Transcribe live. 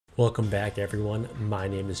Welcome back everyone, my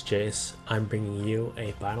name is Jace. I'm bringing you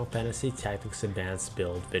a Final Fantasy Tactics Advanced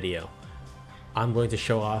build video. I'm going to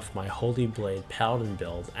show off my Holy Blade Paladin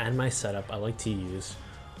build and my setup I like to use,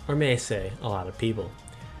 or may I say, a lot of people.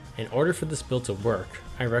 In order for this build to work,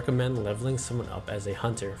 I recommend leveling someone up as a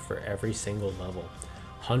hunter for every single level.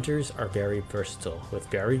 Hunters are very versatile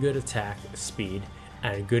with very good attack, speed,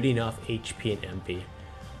 and good enough HP and MP.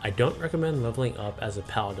 I don't recommend leveling up as a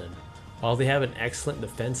Paladin. While they have an excellent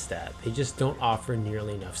defense stat, they just don't offer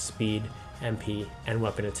nearly enough speed, MP, and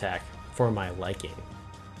weapon attack for my liking.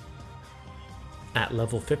 At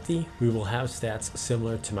level 50, we will have stats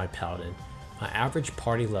similar to my Paladin. My average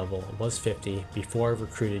party level was 50 before I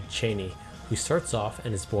recruited Cheney, who starts off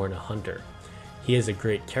and is born a hunter. He is a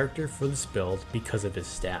great character for this build because of his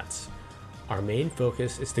stats. Our main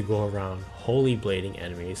focus is to go around holy blading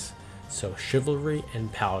enemies, so Chivalry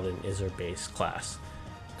and Paladin is our base class.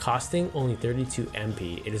 Costing only 32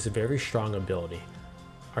 MP, it is a very strong ability.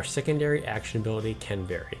 Our secondary action ability can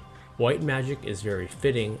vary. White magic is very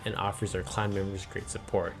fitting and offers our clan members great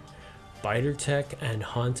support. Biter Tech and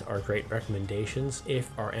Hunt are great recommendations if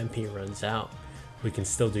our MP runs out. We can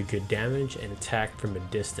still do good damage and attack from a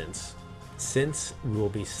distance. Since we will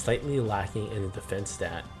be slightly lacking in the defense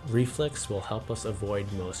stat, Reflex will help us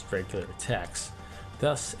avoid most regular attacks,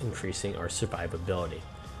 thus increasing our survivability.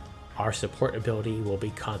 Our support ability will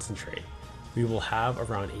be Concentrate. We will have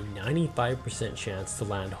around a 95% chance to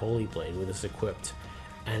land Holy Blade with this equipped,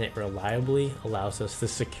 and it reliably allows us to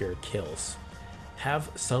secure kills. Have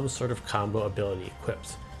some sort of combo ability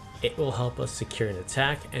equipped. It will help us secure an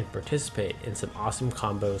attack and participate in some awesome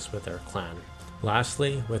combos with our clan.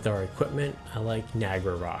 Lastly, with our equipment, I like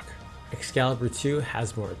Nagrarok. Excalibur 2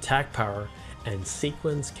 has more attack power and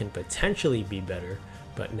Sequence can potentially be better,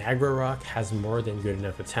 but Nagrarok has more than good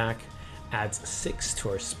enough attack, adds 6 to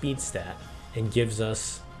our speed stat, and gives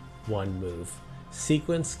us 1 move.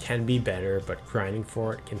 Sequence can be better, but grinding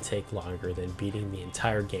for it can take longer than beating the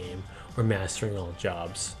entire game or mastering all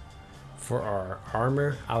jobs. For our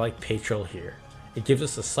armor, I like Peytral here. It gives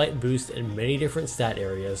us a slight boost in many different stat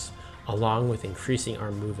areas, along with increasing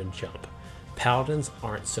our move and jump. Paladins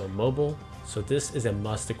aren't so mobile, so this is a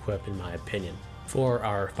must equip in my opinion. For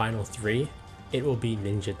our final 3, it will be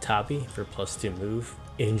Ninja Tabi for +2 move,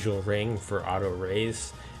 Angel Ring for auto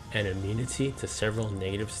raise, and immunity to several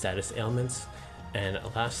negative status ailments, and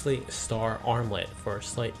lastly Star Armlet for a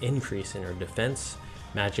slight increase in our defense,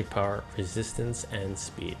 magic power, resistance, and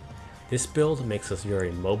speed. This build makes us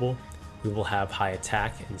very mobile. We will have high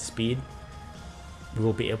attack and speed. We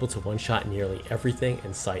will be able to one-shot nearly everything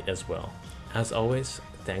in sight as well. As always,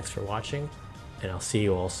 thanks for watching, and I'll see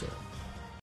you all soon.